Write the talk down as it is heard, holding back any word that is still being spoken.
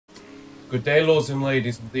Good day, lords and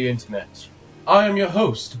ladies of the internet. I am your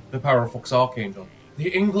host, the Parafox Archangel, the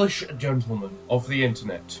English gentleman of the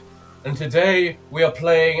internet. And today we are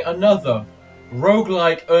playing another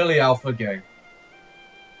roguelike early alpha game.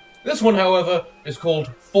 This one, however, is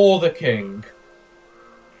called For the King.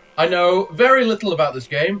 I know very little about this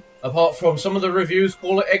game, apart from some of the reviews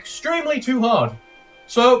call it extremely too hard.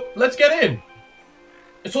 So, let's get in.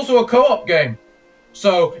 It's also a co-op game.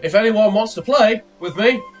 So, if anyone wants to play with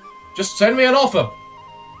me, just send me an offer.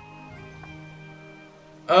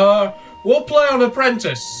 We'll play on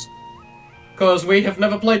Apprentice, because we have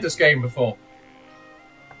never played this game before.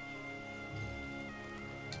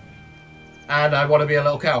 And I want to be a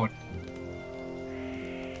little coward.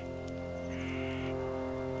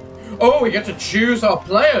 Oh, we get to choose our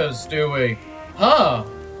players, do we? Huh.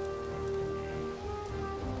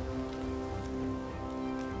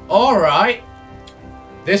 Alright.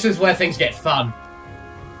 This is where things get fun.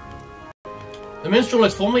 The minstrel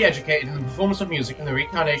is formally educated in the performance of music and the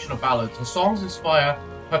reincarnation of ballads. Her songs inspire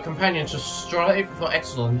her companions to strive for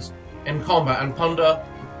excellence in combat and ponder...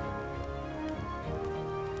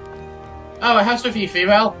 Oh, it has to be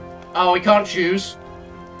female? Oh, we can't choose.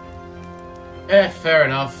 Fair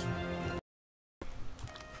enough.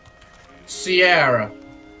 Sierra.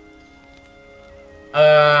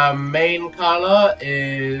 Main color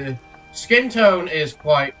is... Skin tone is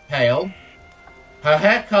quite pale. Her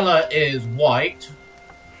hair color is white.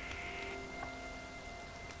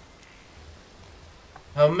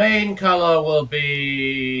 Her main color will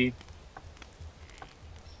be...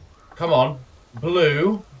 Come on.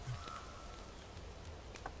 Blue.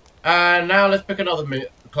 And now let's pick another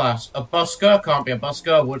class. A busker. Can't be a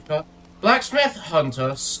busker. A woodcutter. Blacksmith.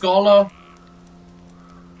 Hunter. Scholar.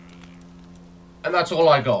 And that's all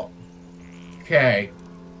I got. Okay.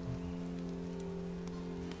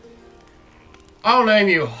 I'll name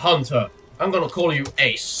you Hunter. I'm gonna call you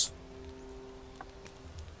Ace.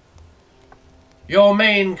 Your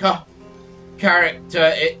main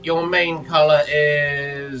character, your main color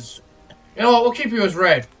is... You know what, we'll keep you as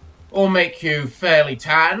red. We'll make you fairly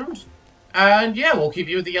tanned. And yeah, we'll keep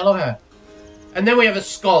you with the yellow hair. And then we have a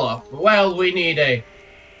scholar. Well, we need a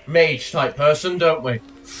mage type person, don't we?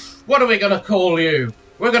 What are we gonna call you?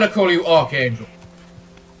 We're gonna call you Archangel.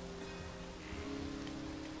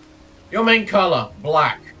 Your main color,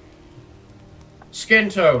 black. Skin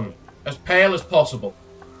tone, as pale as possible.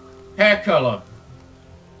 Hair color,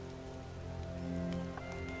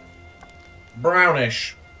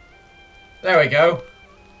 brownish. There we go.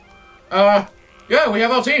 Yeah, we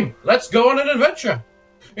have our team. Let's go on an adventure.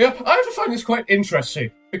 Yeah, I have to find this quite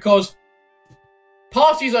interesting, because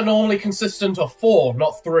parties are normally consistent of 4,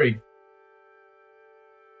 not 3.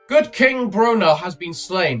 Good King Brona has been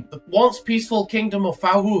slain. The once peaceful kingdom of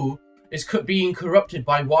Faru is being corrupted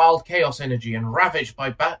by wild chaos energy and ravaged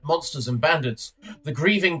by monsters and bandits. The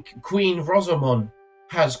grieving Queen Rosamond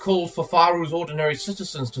has called for Faru's ordinary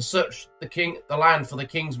citizens to search the land for the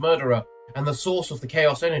king's murderer and the source of the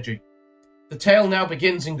chaos energy. The tale now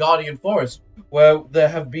begins in Guardian Forest, where there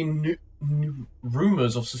have been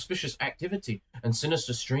rumors of suspicious activity and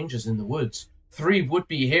sinister strangers in the woods. 3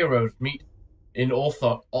 would-be heroes meet in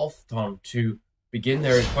Orthon to begin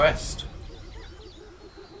their quest.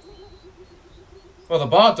 Well, the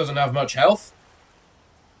bard doesn't have much health.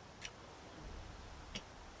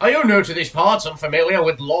 Are you new to these parts and familiar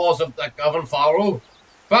with laws that govern Faru?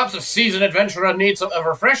 Perhaps a seasoned adventurer needs a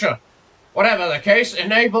refresher. Whatever the case,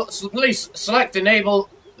 please select enable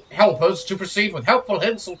helpers to proceed with helpful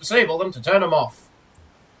hints or disable them to turn them off.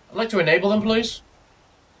 I'd like to enable them, please.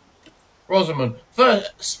 Rosamond.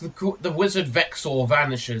 First, the wizard Vexor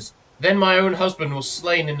vanishes. Then my own husband was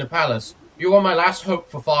slain in the palace. You are my last hope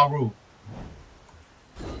for Faru.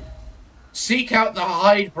 Seek out the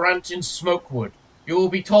Hyde Branch in Smokewood. You will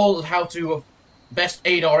be told how to best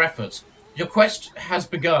aid our efforts. Your quest has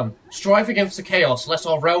begun. Strive against the chaos, lest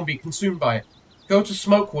our realm be consumed by it. Go to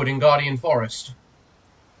Smokewood in Guardian Forest.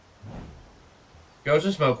 Go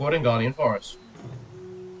to Smokewood in Guardian Forest.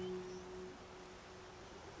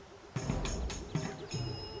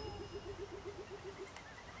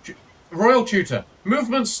 Royal Tutor.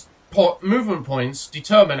 Movement points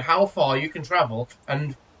determine how far you can travel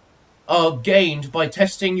and are gained by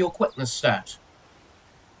testing your quickness stat.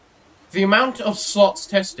 The amount of slots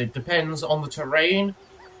tested depends on the terrain,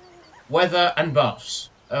 weather, and buffs.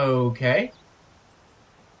 Okay.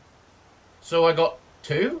 So I got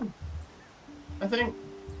 2, I think.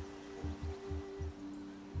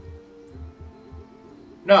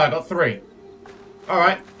 No, I got 3.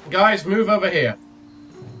 Alright, guys, move over here.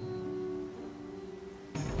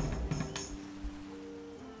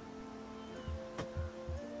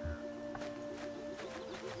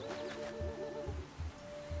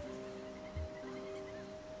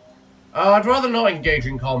 I'd rather not engage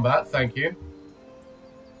in combat, thank you.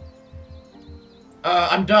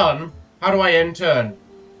 I'm done. How do I end turn?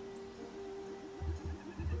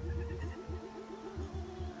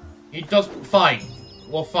 He does fight.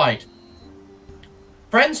 We'll fight.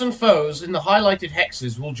 Friends and foes in the highlighted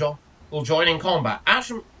hexes will join in combat.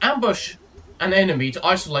 Ambush an enemy to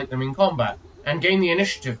isolate them in combat, and gain the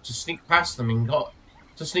initiative to sneak past them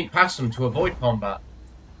to avoid combat.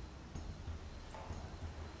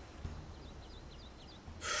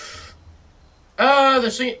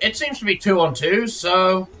 It seems to be 2-on-2,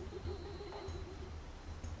 so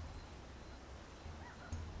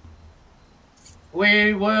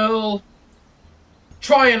we will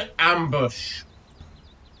try an ambush.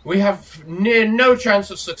 We have near no chance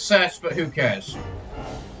of success, but who cares?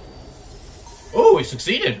 Oh, we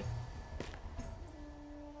succeeded.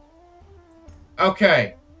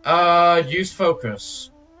 Okay, use focus.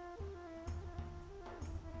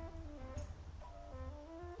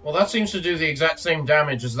 Well, that seems to do the exact same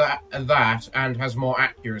damage as that and has more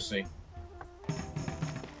accuracy.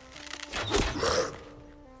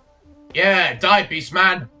 Yeah, die,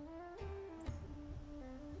 Beastman!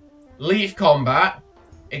 Leave combat.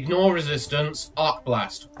 Ignore resistance. Arc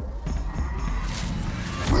Blast.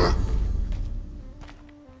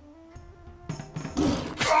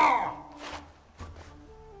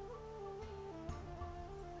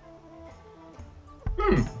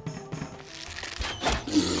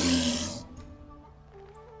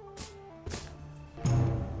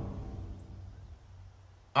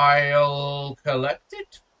 I'll collect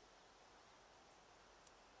it.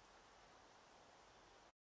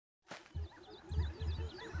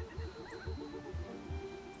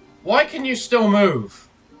 Why can you still move?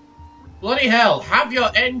 Bloody hell,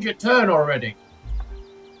 end your turn already.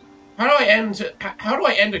 How do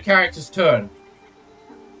I end a character's turn?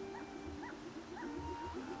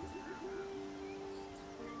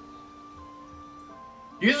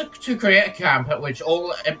 Use it to create a camp at which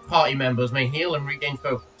all party members may heal and regain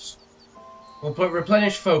focus. We'll put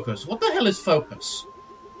replenish focus. What the hell is focus?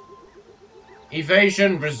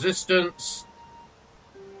 Evasion, resistance,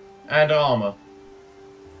 and armor.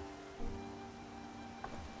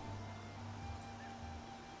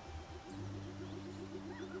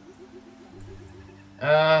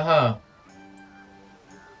 Uh-huh.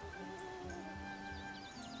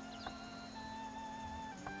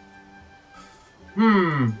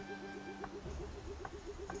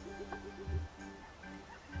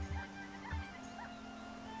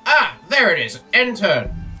 Ah, there it is. End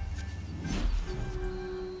turn.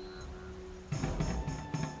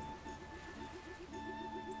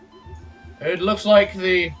 It looks like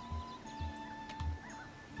the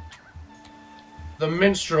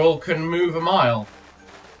minstrel can move a mile.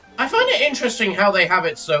 I find it interesting how they have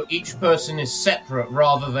it so each person is separate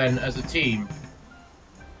rather than as a team.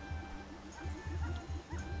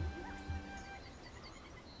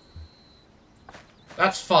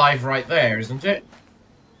 That's 5 right there, isn't it?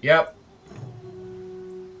 Yep.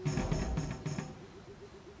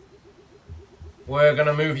 We're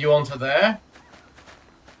gonna move you onto there.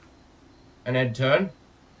 An end turn.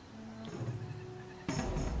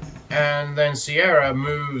 And then Sierra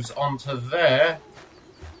moves onto there.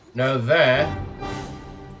 No, there.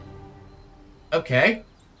 Okay.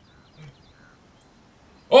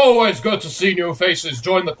 Always good to see new faces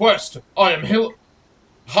join the quest. I am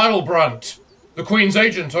Heilbrandt, the Queen's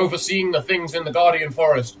agent overseeing the things in the Guardian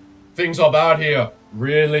Forest. Things are bad here.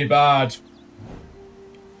 Really bad.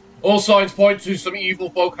 All signs point to some evil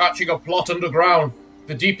folk hatching a plot underground.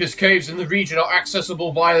 The deepest caves in the region are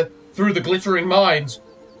accessible through the glittering mines,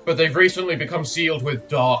 but they've recently become sealed with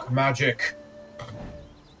dark magic.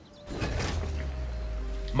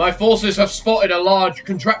 My forces have spotted a large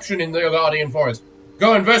contraption in the Guardian Forest.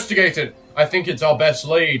 Go investigate it. I think it's our best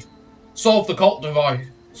lead. Solve the cult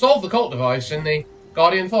device in the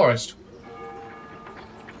Guardian Forest.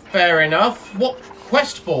 Fair enough. What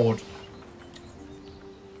quest board?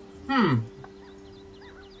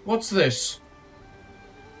 What's this?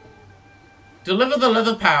 Deliver the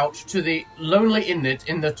leather pouch to the lonely inlet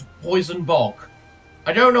in the Poison Bog.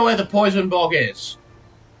 I don't know where the Poison Bog is.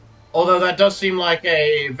 Although that does seem like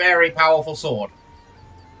a very powerful sword.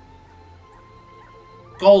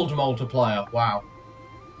 Gold multiplier. Wow.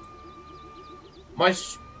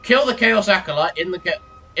 Kill the Chaos Acolyte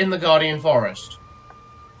in the Guardian Forest.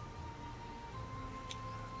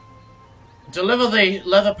 Deliver the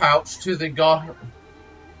leather pouch to the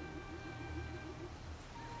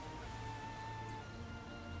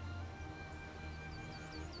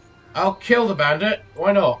I'll kill the bandit.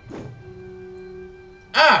 Why not?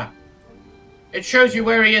 Ah! It shows you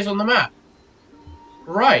where he is on the map.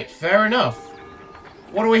 Right, fair enough.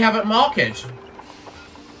 What do we have at market?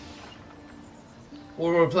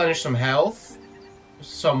 We'll replenish some health.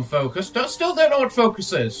 Some focus. Still don't know what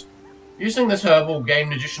focus is. Using this herb will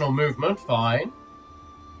gain additional movement. Fine.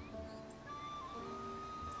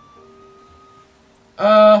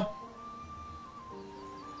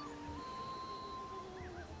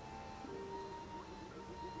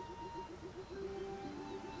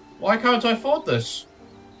 Why can't I afford this?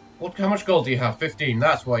 How much gold do you have? 15.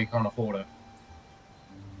 That's why you can't afford it.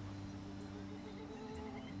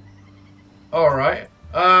 Alright.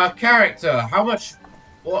 Character. How much...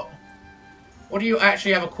 What do you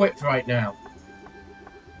actually have equipped right now?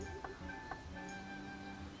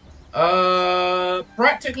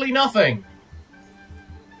 Practically nothing.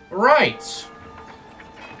 Right.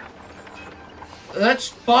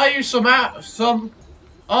 Let's buy you some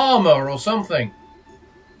armor or something.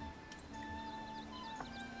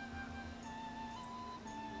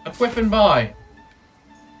 Equip and buy.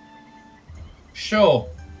 Sure.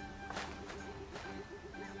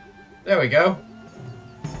 There we go.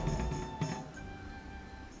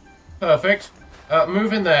 Perfect.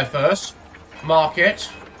 Move in there first. Mark it.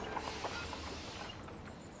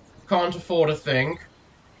 Can't afford a thing.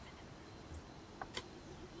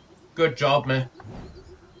 Good job, meh.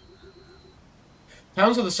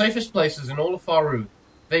 Towns are the safest places in all of Faru.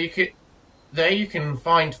 There you can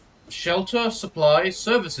find shelter, supplies,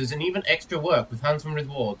 services, and even extra work with handsome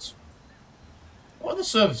rewards. What are the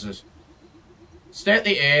services? Stay at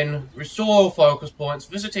the inn, restore all focus points,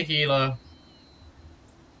 visit a healer,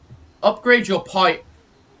 upgrade your pipe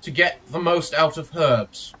to get the most out of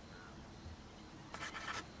herbs.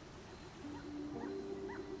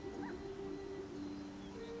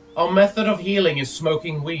 Our method of healing is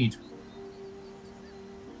smoking weed.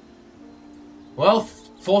 Well,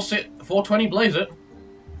 420 blaze it.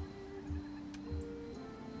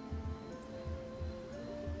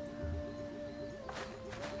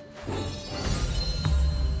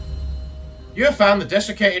 You have found the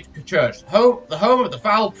desecrated church, the home of the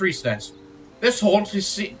foul priestess. This haunt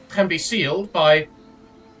can be sealed by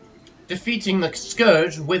defeating the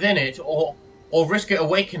scourge within it, or risk it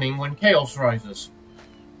awakening when chaos rises.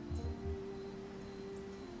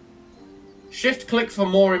 Shift-click for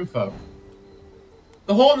more info.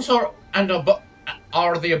 The haunts are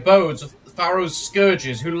the abodes of Pharaoh's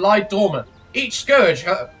scourges who lie dormant. Each scourge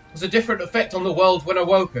has a different effect on the world when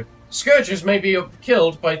awoken. Scourges may be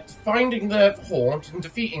killed by finding their haunt and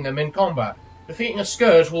defeating them in combat. Defeating a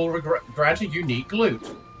scourge will grant a unique loot.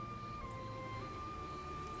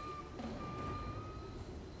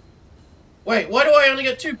 Wait, why do I only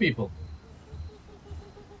get 2 people?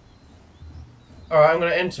 Alright, I'm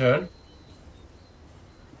gonna intern.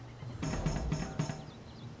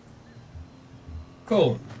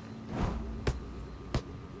 Cool.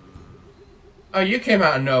 Oh, you came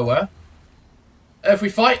out of nowhere. If we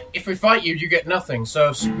fight you, you get nothing.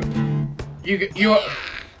 So you are.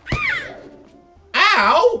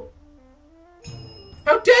 Ow!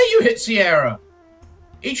 How dare you hit Sierra?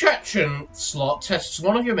 Each action slot tests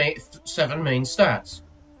one of your 7 main stats.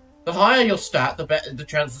 The higher your stat, the better the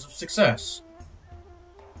chances of success.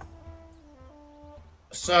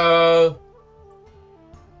 So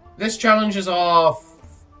this challenges our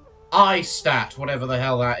I stat, whatever the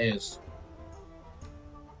hell that is.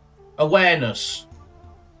 Awareness.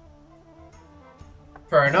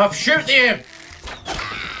 Fair enough. Shoot the imp!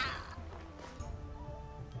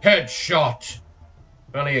 Headshot.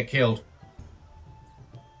 Gonna get killed.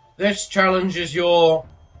 This challenges your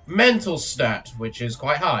mental stat, which is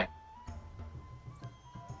quite high.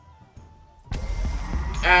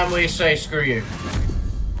 And we say screw you.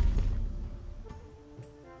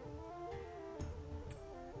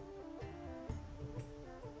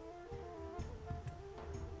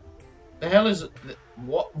 The hell is it?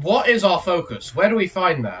 What is our focus? Where do we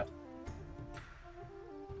find that?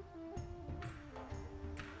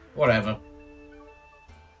 Whatever.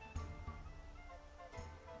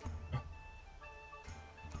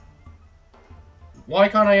 Why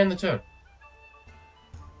can't I end the turn?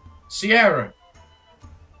 Sierra.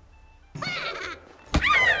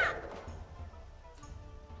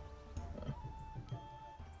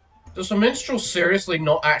 Does the minstrel seriously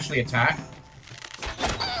not actually attack?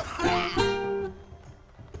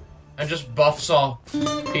 And just buffs our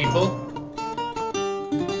people?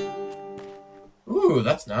 Ooh,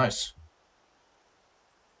 that's nice.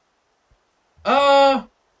 I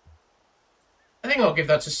think I'll give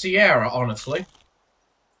that to Sierra, honestly.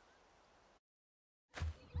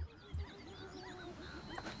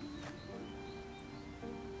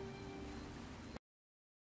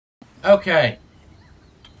 Okay.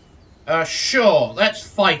 Sure, let's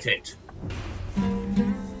fight it.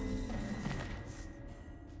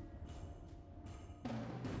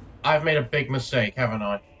 I've made a big mistake, haven't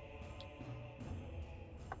I?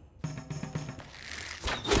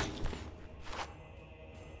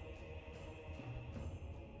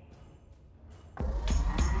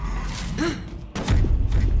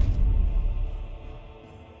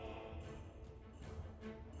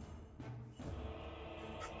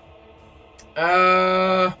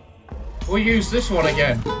 We'll use this one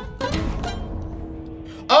again.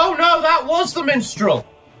 Oh no, that was the minstrel!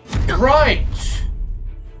 Right!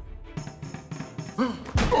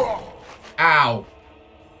 Ow.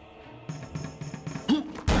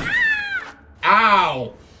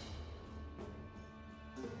 Ow!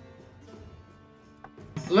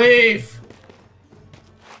 Leave!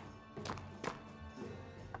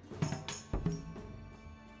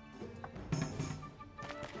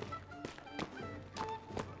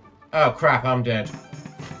 Oh crap, I'm dead.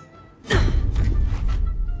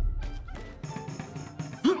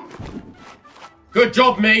 Good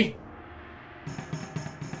job, me!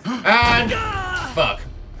 And... fuck.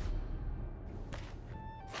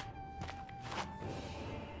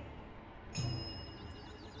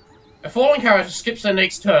 A fallen character skips their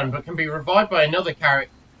next turn, but can be revived by another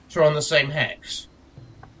character on the same hex.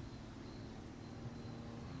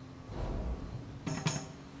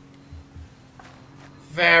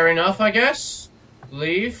 Fair enough, I guess.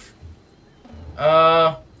 Leave.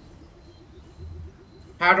 How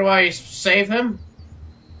do I save him?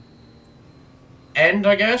 End,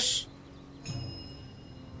 I guess?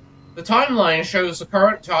 The timeline shows the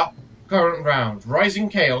current round, rising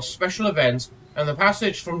chaos, special events, and the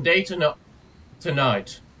passage from day to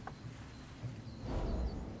night.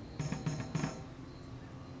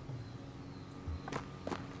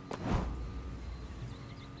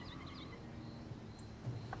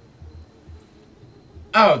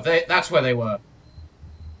 Oh, that's where they were.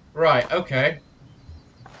 Right, okay.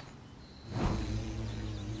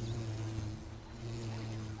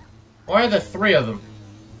 Why are there 3 of them?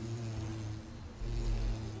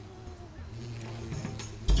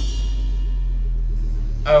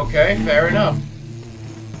 Okay, fair enough.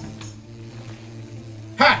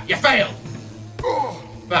 Ha! You failed!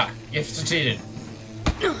 Fuck, you've succeeded.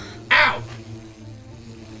 Ow!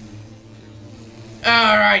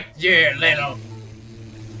 Alright, you little...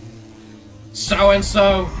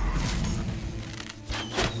 so-and-so.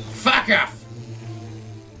 Fuck off!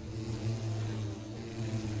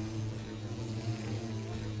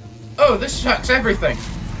 Oh, this attacks everything.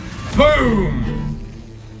 Boom!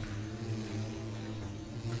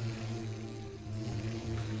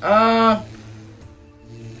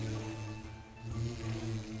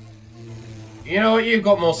 You know what? You've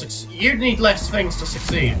got more you'd need less things to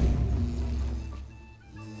succeed.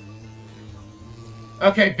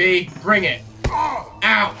 Okay, B, bring it.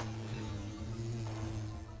 Ow!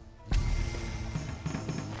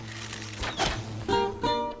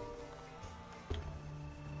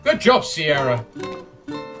 Good job, Sierra.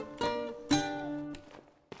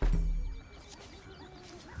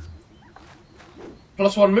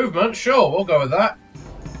 +1 movement, sure, we'll go with that.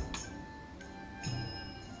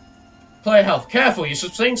 Player health, careful, you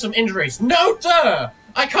sustained some injuries. No, duh!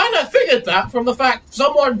 I kinda figured that from the fact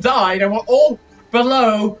someone died and we're all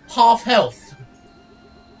below half health.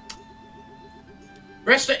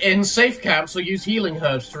 Rest at inns, safe camps, or use healing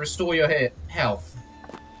herbs to restore your health.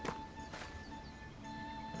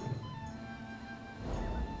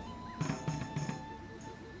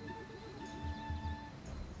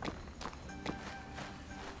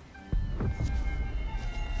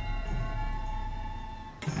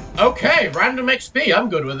 Okay, random XP, I'm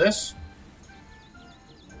good with this.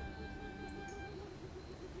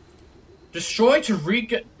 Destroy to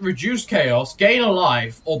reduce chaos, gain a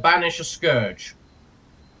life, or banish a scourge.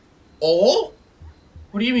 Or?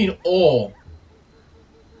 What do you mean, or?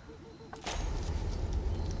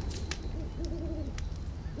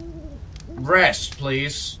 Rest,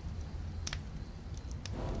 please.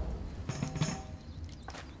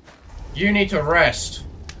 You need to rest.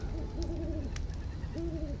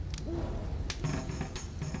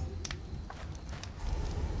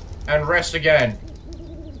 And rest again.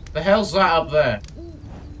 The hell's that up there?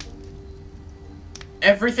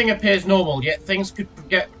 Everything appears normal, yet things could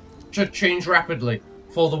change rapidly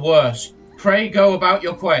for the worse. Pray go about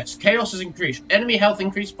your quest. Chaos has increased. Enemy health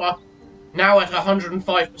increased by now at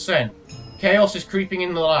 105%. Chaos is creeping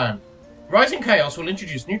in the land. Rising chaos will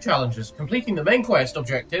introduce new challenges. Completing the main quest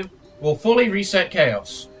objective will fully reset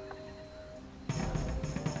chaos.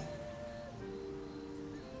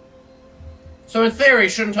 So in theory,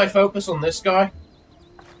 shouldn't I focus on this guy?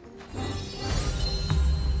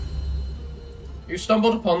 You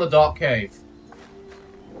stumbled upon the dark cave.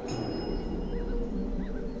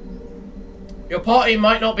 Your party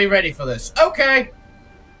might not be ready for this. Okay!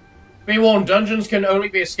 Be warned, dungeons can only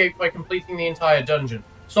be escaped by completing the entire dungeon.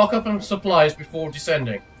 Stock up on supplies before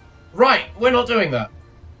descending. Right, we're not doing that.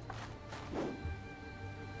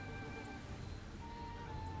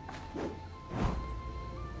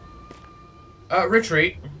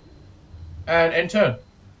 Retreat. And end turn.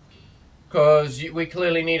 Because we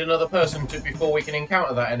clearly need another person before we can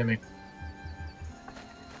encounter that enemy.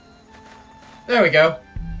 There we go.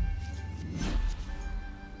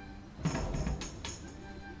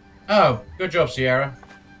 Oh, good job, Sierra.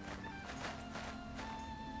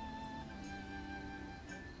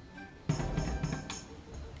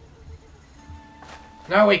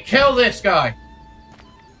 Now we kill this guy.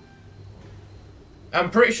 I'm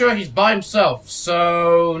pretty sure he's by himself,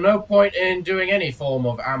 so no point in doing any form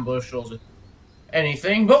of ambush or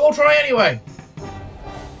anything, but we'll try anyway.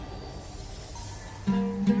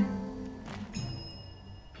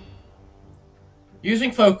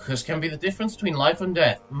 Using focus can be the difference between life and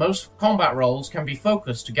death. Most combat roles can be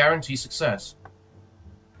focused to guarantee success.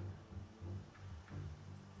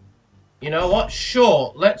 You know what?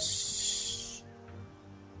 Sure, let's...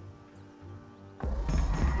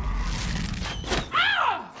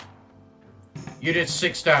 You did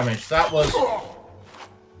 6 damage. That was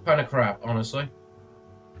kind of crap, honestly.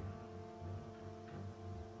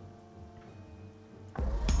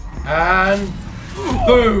 And...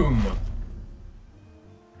 boom!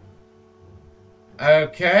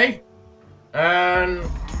 Okay. And...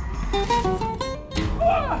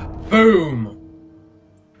 boom!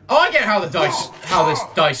 Oh, I get how the dice... how this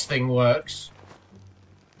dice thing works.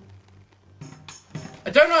 I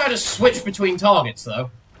don't know how to switch between targets, though.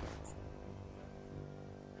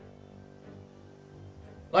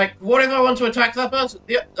 Like, what if I want to attack that person?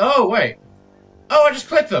 Yeah. Oh, wait. Oh, I just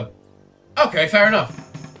clicked them. Okay, fair enough.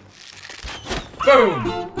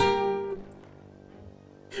 Boom!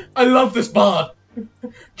 I love this bard.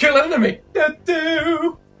 Kill enemy.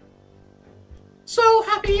 Do-do. So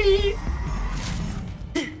happy.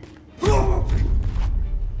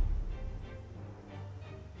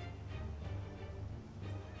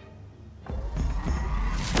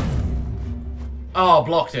 Oh,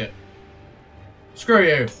 blocked it. Screw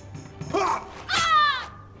you.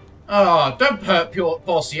 Oh, don't hurt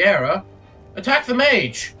poor Sierra. Attack the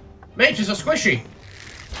mage. Mages are squishy.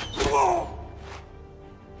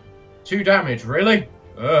 2 damage, really?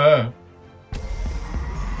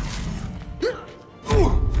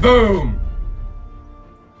 Boom!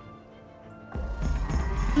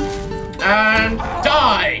 And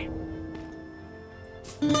die!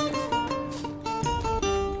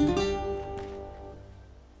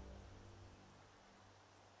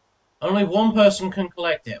 Only one person can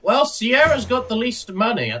collect it. Well, Sierra's got the least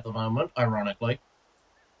money at the moment, ironically.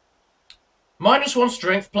 -1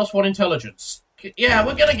 strength, +1 intelligence. Yeah,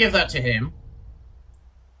 we're gonna give that to him.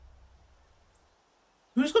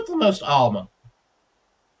 Who's got the most armor?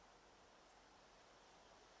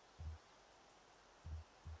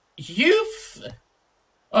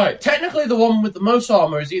 Alright, technically the one with the most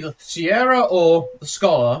armor is either Sierra or the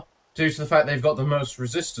Scholar, due to the fact they've got the most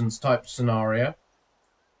resistance type scenario.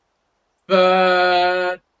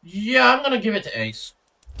 But yeah, I'm gonna give it to Ace.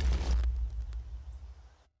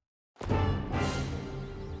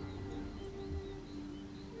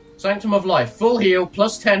 Sanctum of Life, full heal,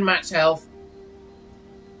 +10 max health,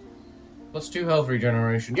 +2 health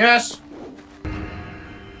regeneration. Yes!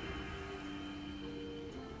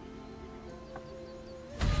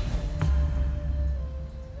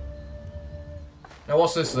 Now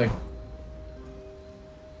what's this thing?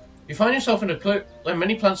 You find yourself in a cloak, like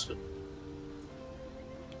many plants...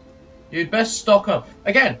 You'd best stock up.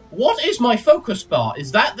 Again, what is my focus bar?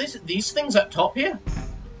 Is that these things at top here?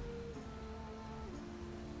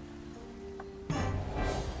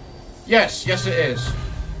 Yes, yes it is.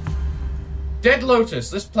 Dead Lotus.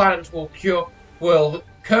 This plant will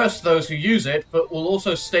curse those who use it, but will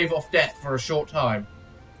also stave off death for a short time.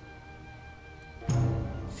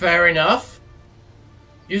 Fair enough.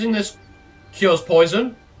 Using this cures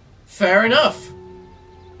poison. Fair enough.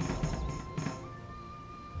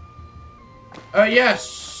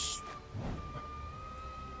 Yes.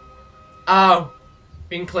 Oh,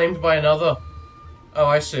 being claimed by another. Oh,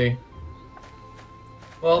 I see.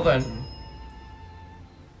 Well then.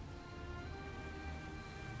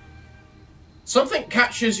 Something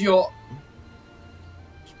catches your...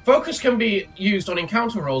 Focus can be used on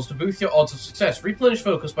encounter rolls to boost your odds of success. Replenish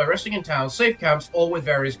focus by resting in towns, safe camps, or with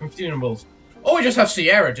various consumables. Or we just have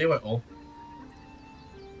Sierra do it all.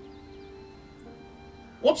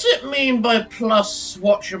 What's it mean by plus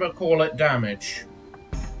whatchamacallit damage?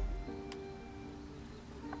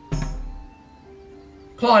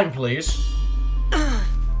 Climb, please.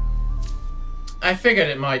 I figured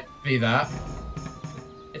it might be that.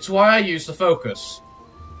 It's why I use the focus.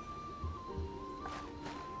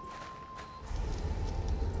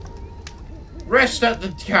 Rest at the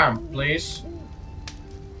camp, please.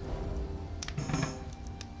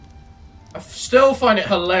 I still find it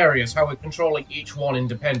hilarious how we're controlling each one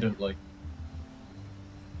independently.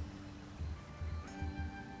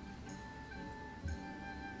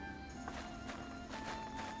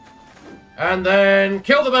 And then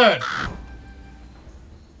kill the bird!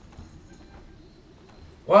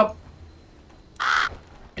 Well,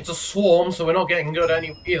 it's a swarm, so we're not getting good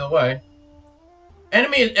either way.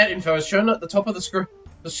 Enemy info is shown at the top of the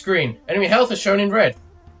screen. Enemy health is shown in red.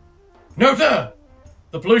 No duh!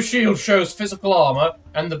 The blue shield shows physical armor,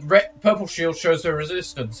 and the purple shield shows their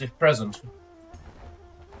resistance, if present.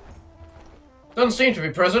 Doesn't seem to be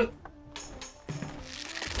present.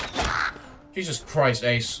 Jesus Christ,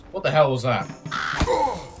 Ace. What the hell was that?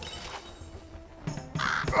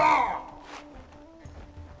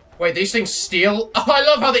 Wait, these things steal? Oh, I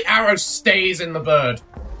love how the arrow stays in the bird.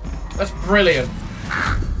 That's brilliant.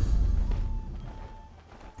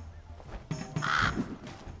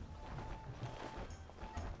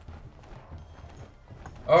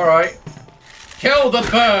 Alright. Kill the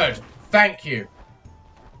bird! Thank you.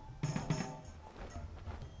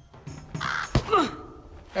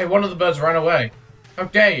 Hey, one of the birds ran away. How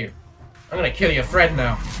dare you? I'm gonna kill your friend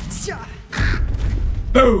now.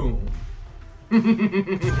 Boom!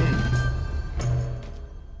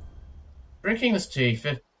 Drinking this tea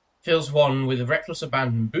fills one with reckless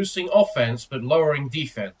abandon, boosting offense but lowering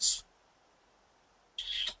defense.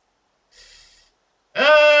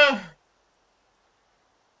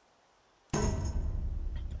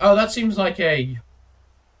 Oh, that seems like a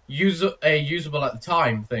usable at the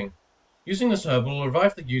time thing. Using this herb will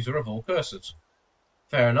revive the user of all curses.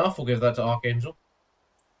 Fair enough, we'll give that to Archangel.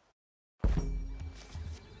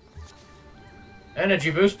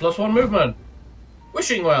 Energy boost +1 movement.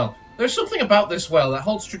 Wishing well. There's something about this well that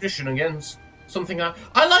holds tradition against something I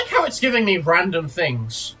like how it's giving me random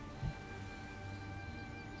things.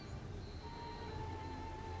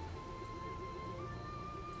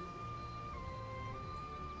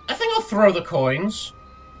 I think I'll throw the coins.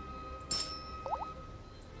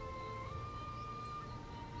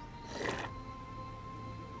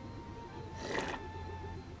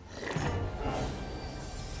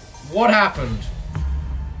 What happened?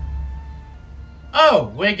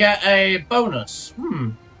 Oh, we get a bonus.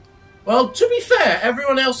 Well, to be fair,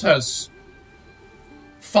 everyone else has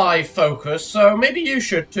 5 focus, so maybe you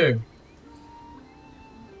should too.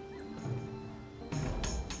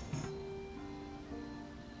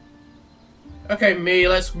 Okay, me,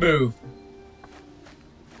 let's move.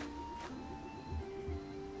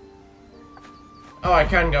 Oh, I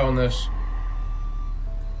can go on this.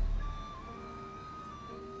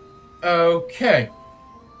 Okay.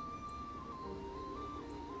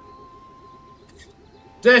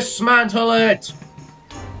 Dismantle it!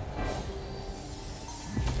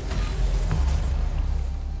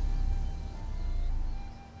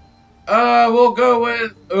 We'll go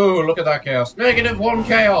with... Ooh, look at that chaos. -1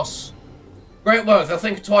 chaos. Great work. They'll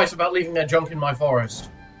think twice about leaving their junk in my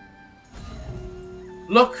forest.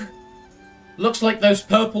 Looks like those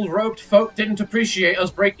purple-robed folk didn't appreciate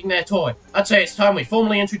us breaking their toy. I'd say it's time we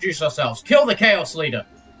formally introduce ourselves. Kill the Chaos Leader.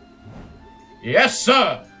 Yes,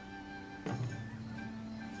 sir!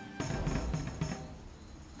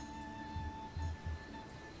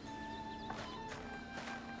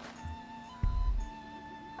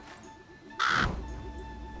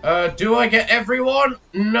 Do I get everyone?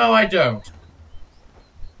 No, I don't.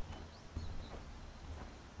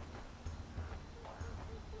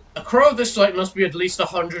 A crow of this site must be at least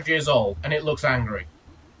 100 years old, and it looks angry.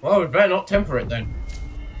 Well, we better not temper it then.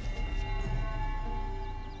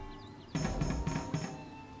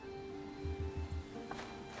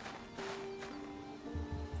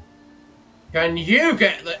 Can you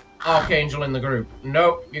get the Archangel in the group?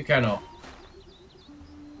 Nope, you cannot.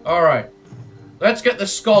 Alright. Let's get the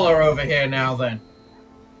Scholar over here now then.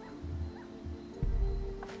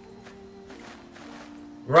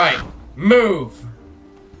 Right. Move!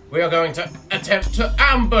 We are going to attempt to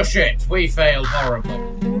ambush it! We failed horribly.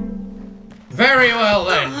 Very well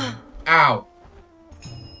then. Ow.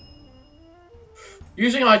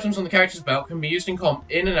 Using items on the character's belt can be used in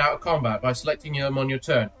and out of combat by selecting them on your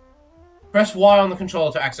turn. Press Y on the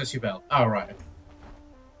controller to access your belt. Oh, right.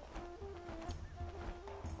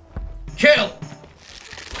 Kill!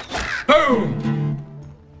 Boom!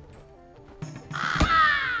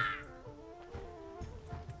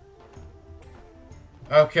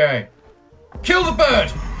 Okay. Kill the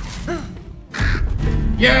bird!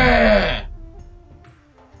 Yeah!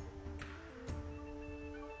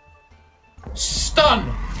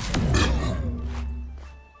 Stun!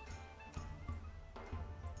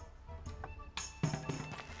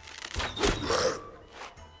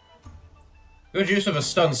 Good use of a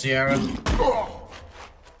stun, Sierra.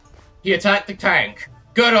 He attacked the tank.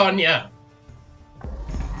 Good on ya!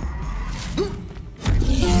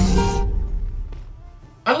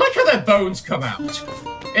 I like how their bones come out.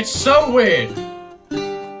 It's so weird.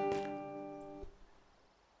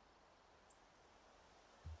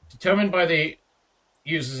 Determined by the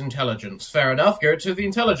user's intelligence. Fair enough, go to the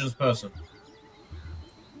intelligence person.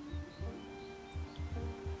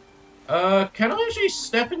 Can I actually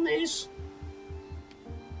step in these?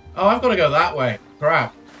 Oh, I've got to go that way.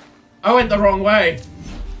 Crap. I went the wrong way.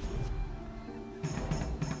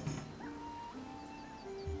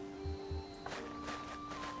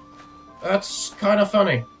 That's kind of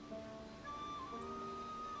funny.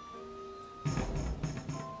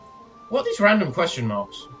 What are these random question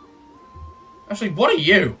marks? Actually, what are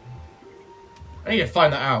you? I need to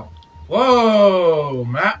find that out. Whoa,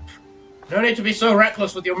 map. No need to be so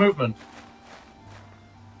reckless with your movement.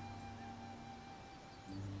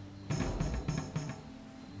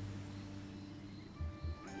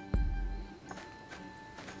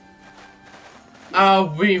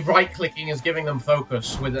 Right-clicking is giving them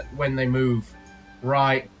focus with it when they move.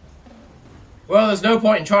 Right. Well, there's no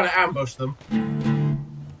point in trying to ambush them.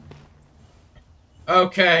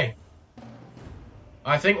 Okay.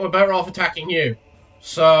 I think we're better off attacking you.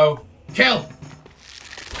 So, kill!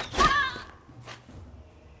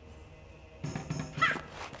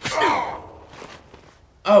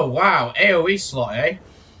 Oh, wow. AoE slot, eh?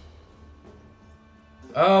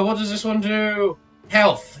 What does this one do?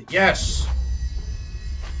 Health. Yes.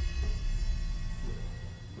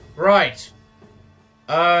 Right.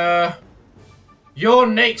 You're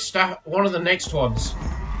next, one of the next ones.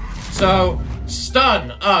 So,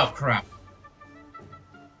 stun. Oh, crap.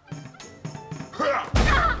 Oh,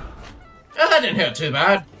 that didn't hurt too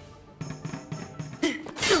bad.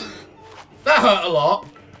 That hurt a lot.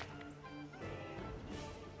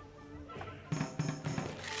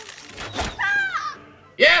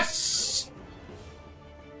 Yes!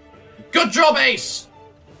 Good job, Ace!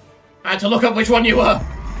 I had to look up which one you were.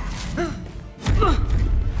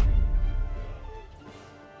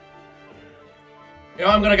 You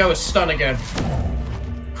know, I'm gonna go with stun again.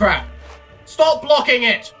 Crap. Stop blocking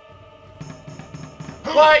it!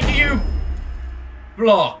 Why do you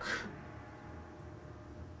block?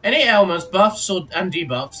 Any ailments, buffs, and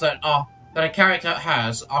debuffs that a character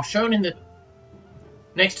has are shown in the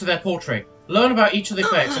next to their portrait. Learn about each of the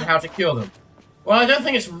effects and how to cure them. Well, I don't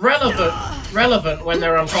think it's relevant when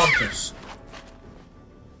they're unconscious.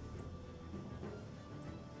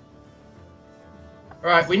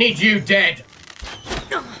 Right, we need you dead.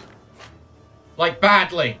 Like,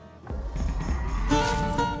 badly.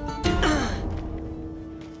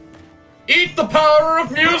 Eat the power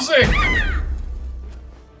of music!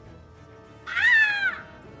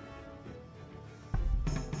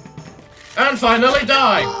 And finally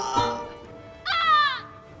die!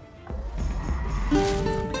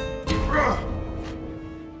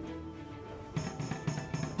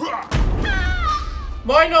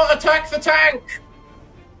 Why not attack the tank?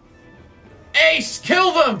 Ace,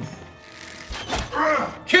 kill them!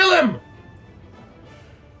 Kill him!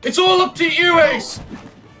 It's all up to you, Ace!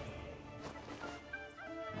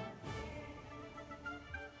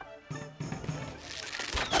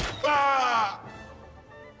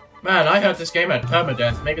 Man, I heard this game had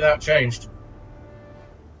permadeath. Maybe that changed.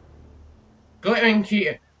 Glittering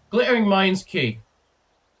key. Glittering Mind's key.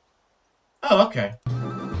 Oh, okay.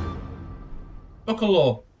 Book of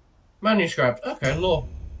Law. Manuscript. Okay, Law.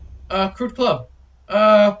 Crude Club.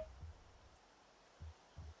 I'll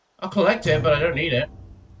collect it, but I don't need it.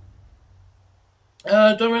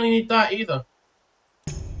 Don't really need that either.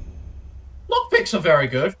 Lockpicks are very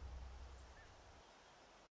good.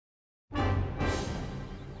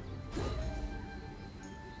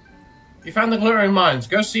 You found the Glittering Mines.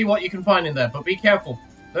 Go see what you can find in there, but be careful.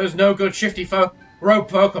 Those no good shifty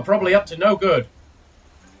rogue folk are probably up to no good.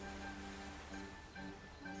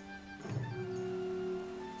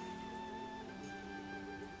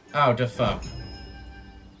 Oh, the fuck.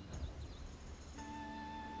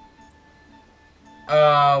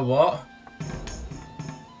 What?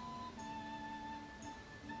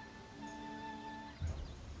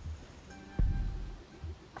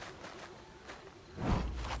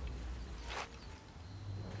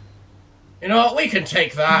 You know what? We can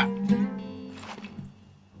take that.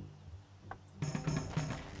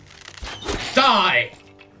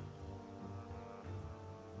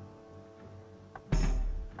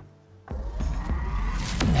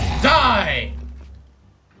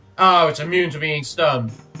 Oh, it's immune to being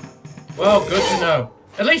stunned. Well, good to know.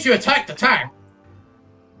 At least you attacked the tank.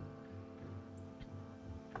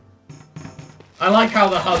 I like how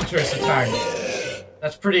the hunter is a tank.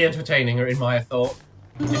 That's pretty entertaining in my thought.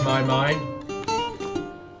 In my mind.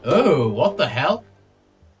 Oh, what the hell?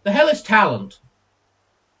 The hell is talent?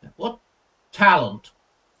 What talent?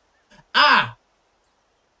 Ah!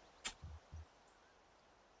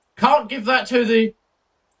 Can't give that to the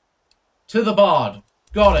bard.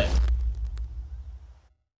 Got it.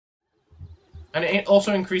 And it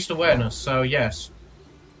also increased awareness, so yes.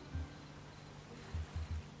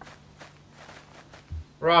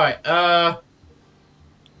 Right,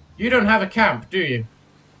 you don't have a camp, do you?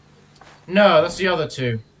 No, that's the other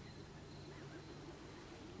two.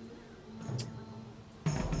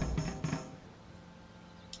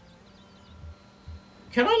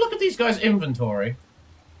 Can I look at these guys' inventory?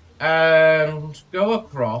 And go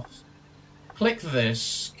across. Click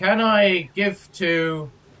this. Can I give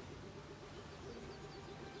to...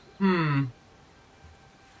 Am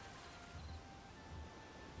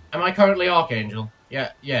I currently Archangel?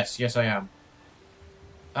 Yeah, yes, I am.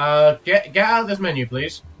 Get out of this menu,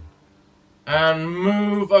 please. And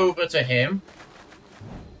move over to him.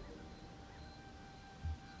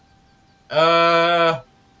 Yeah,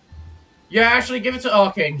 actually give it to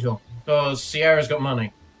Archangel. Because Sierra's got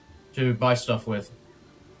money to buy stuff with.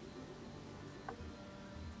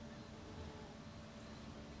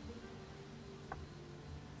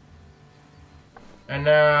 And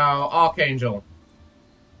now, Archangel.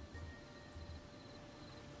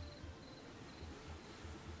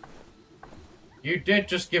 You did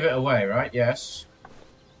just give it away, right? Yes.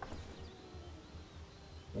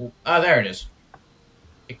 Ah, there it is.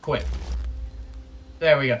 Equip.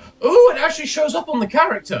 There we go. Ooh, it actually shows up on the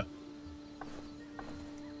character.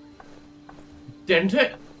 Didn't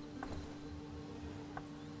it?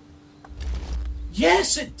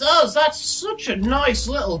 Yes, it does. That's such a nice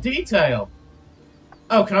little detail.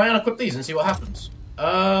 Oh, can I unequip these and see what happens?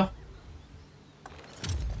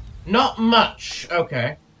 Not much.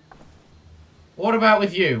 Okay. What about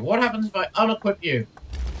with you? What happens if I unequip you?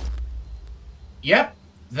 Yep,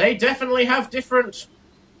 they definitely have different...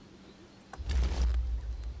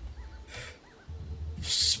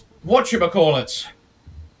 Whatchamacallit?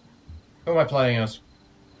 Who am I playing as?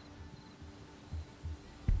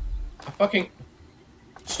 I fucking...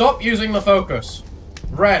 Stop using the focus.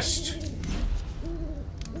 Rest.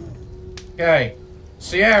 Okay.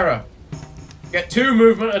 Sierra. Get 2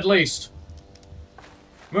 movement at least.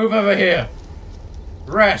 Move over here.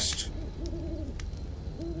 Rest.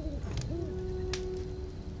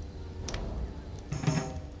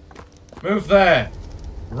 Move there.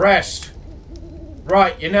 Rest.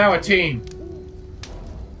 Right, you're now a team.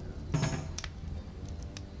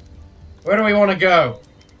 Where do we want to go?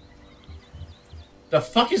 The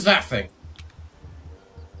fuck is that thing?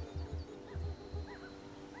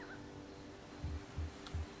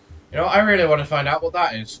 You know, I really want to find out what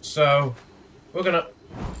that is, so we're gonna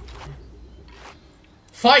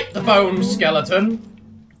fight the bone skeleton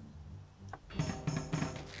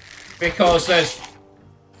because there's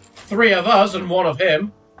 3 of us and 1 of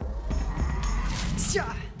him.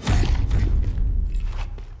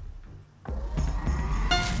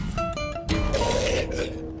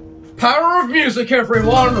 Power of music,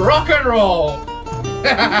 everyone! Rock and roll!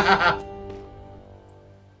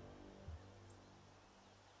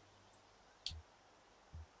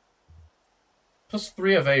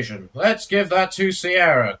 +3 evasion. Let's give that to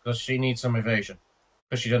Sierra, because she needs some evasion.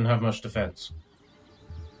 Because she doesn't have much defense.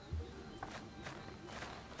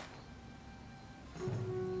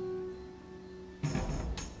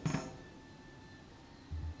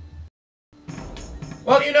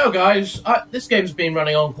 Well, you know, guys, this game's been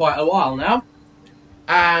running on quite a while now,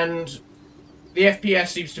 and the FPS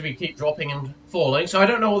seems to keep dropping and falling, so I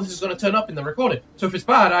don't know what this is going to turn up in the recording. So if it's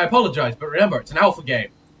bad, I apologise, but remember, it's an alpha game.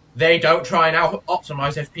 They don't try and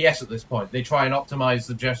optimize FPS at this point. They try and optimize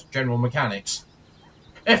the just general mechanics.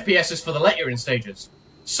 FPS is for the later in stages.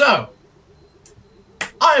 So,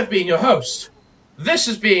 I have been your host. This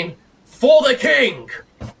has been For the King!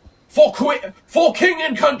 For King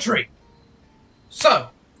and Country! So,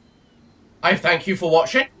 I thank you for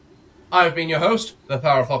watching. I have been your host, the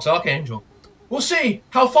Parafox Archangel. We'll see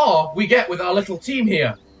how far we get with our little team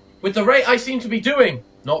here. With the rate I seem to be doing,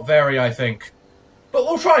 not very, I think. But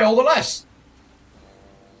we'll try all the less.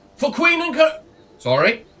 For King and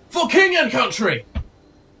Country!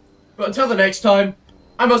 But until the next time,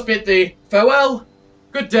 I must bid thee farewell,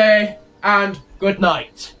 good day, and good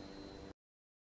night.